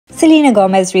Selena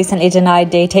Gomez recently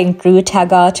denied dating Drew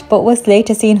Taggart, but was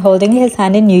later seen holding his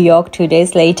hand in New York 2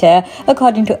 days later.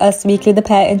 According to Us Weekly, the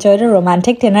pair enjoyed a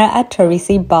romantic dinner at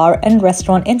Torrisi bar and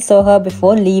restaurant in Soho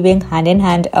before leaving hand in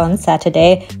hand on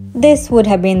Saturday. This would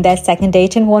have been their second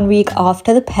date in 1 week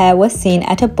after the pair was seen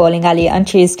at a bowling alley on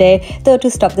Tuesday. Though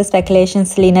to stop the speculation,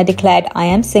 Selena declared, "I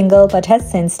am single," but has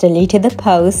since deleted the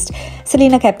post.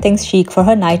 Selena kept things chic for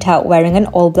her night out, wearing an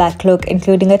all-black look,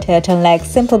 including a turtleneck,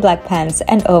 simple black pants,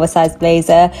 and oversized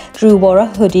blazer. Drew wore a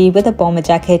hoodie with a bomber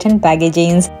jacket and baggy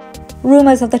jeans.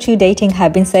 Rumors of the two dating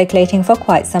have been circulating for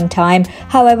quite some time.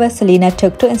 However, Selena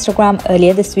took to Instagram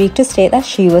earlier this week to state that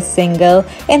she was single.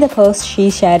 In the post,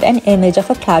 she shared an image of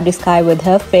a cloudy sky with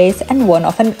her face and one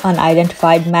of an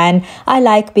unidentified man. "I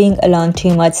like being alone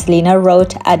too much," Selena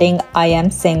wrote, adding, "I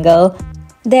am single."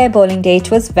 Their bowling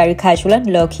date was very casual and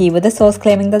low-key, with the source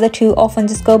claiming that the two often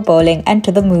just go bowling and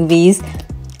to the movies.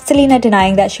 Selena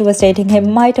denying that she was dating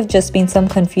him might have just been some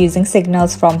confusing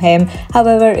signals from him.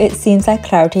 However, it seems like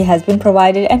clarity has been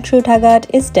provided and Drew Taggart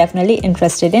is definitely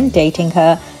interested in dating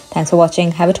her. Thanks for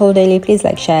watching. Have it all daily. Please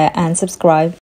like, share and subscribe.